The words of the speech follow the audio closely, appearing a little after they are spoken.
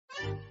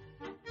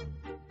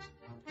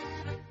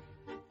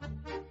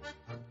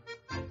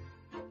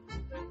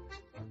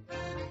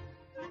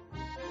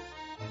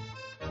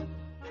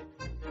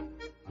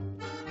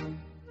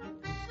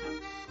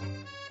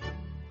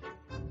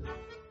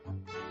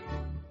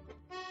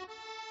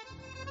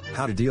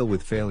How to deal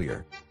with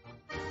failure.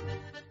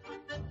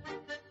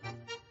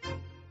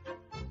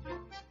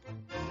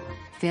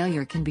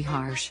 Failure can be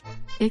harsh.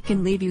 It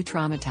can leave you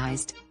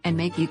traumatized, and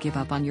make you give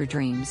up on your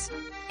dreams.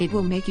 It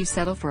will make you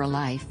settle for a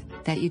life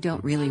that you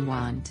don't really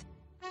want.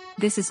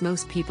 This is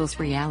most people's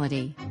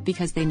reality,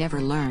 because they never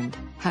learned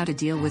how to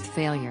deal with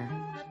failure.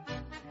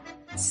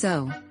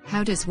 So,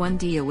 how does one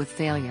deal with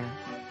failure?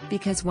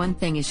 Because one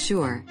thing is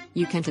sure,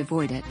 you can't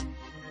avoid it.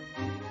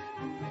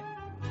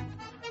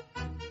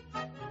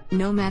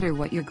 No matter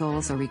what your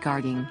goals are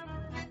regarding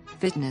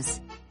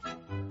fitness,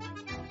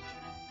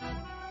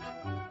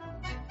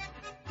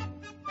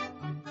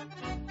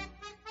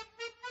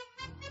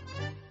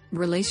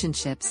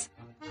 relationships,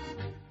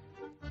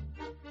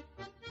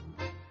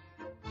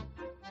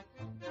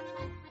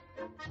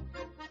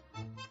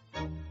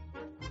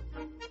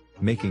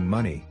 making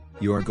money,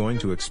 you are going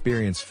to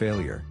experience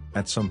failure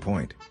at some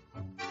point.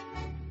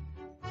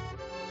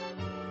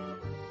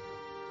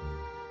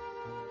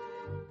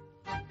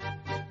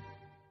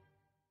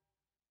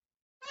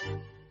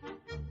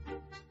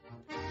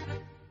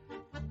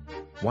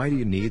 Why do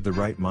you need the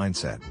right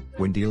mindset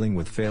when dealing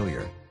with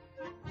failure?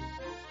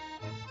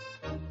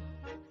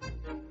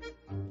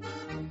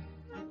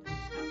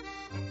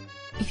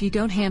 If you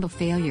don't handle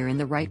failure in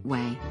the right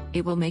way,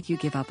 it will make you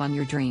give up on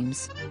your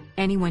dreams.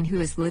 Anyone who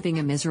is living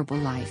a miserable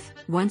life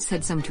once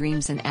had some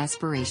dreams and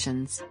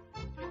aspirations.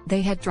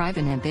 They had drive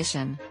and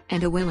ambition,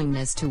 and a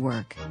willingness to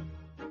work.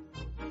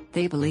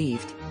 They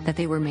believed that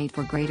they were made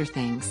for greater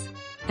things,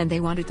 and they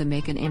wanted to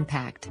make an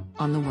impact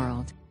on the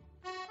world.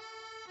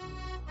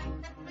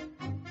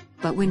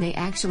 But when they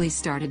actually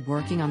started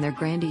working on their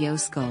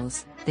grandiose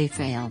goals, they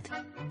failed.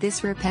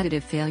 This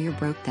repetitive failure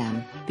broke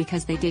them,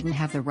 because they didn't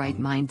have the right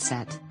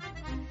mindset.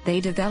 They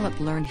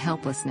developed learned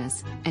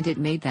helplessness, and it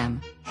made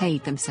them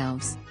hate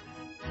themselves.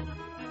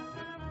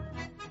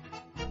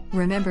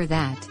 Remember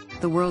that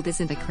the world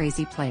isn't a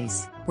crazy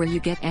place where you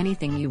get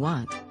anything you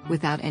want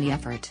without any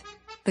effort.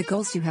 The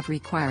goals you have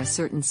require a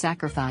certain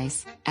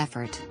sacrifice,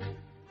 effort.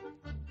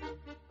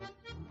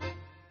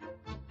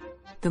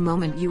 The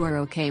moment you are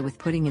okay with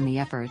putting in the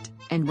effort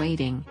and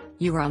waiting,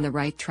 you are on the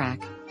right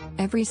track.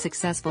 Every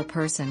successful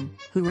person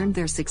who earned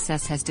their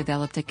success has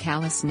developed a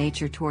callous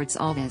nature towards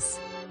all this.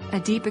 A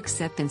deep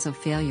acceptance of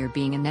failure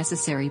being a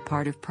necessary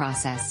part of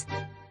process.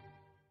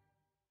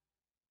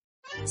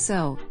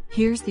 So,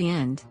 here's the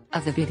end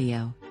of the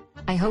video.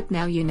 I hope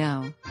now you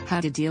know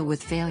how to deal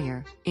with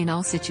failure in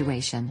all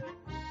situation.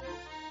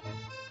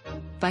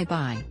 Bye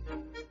bye.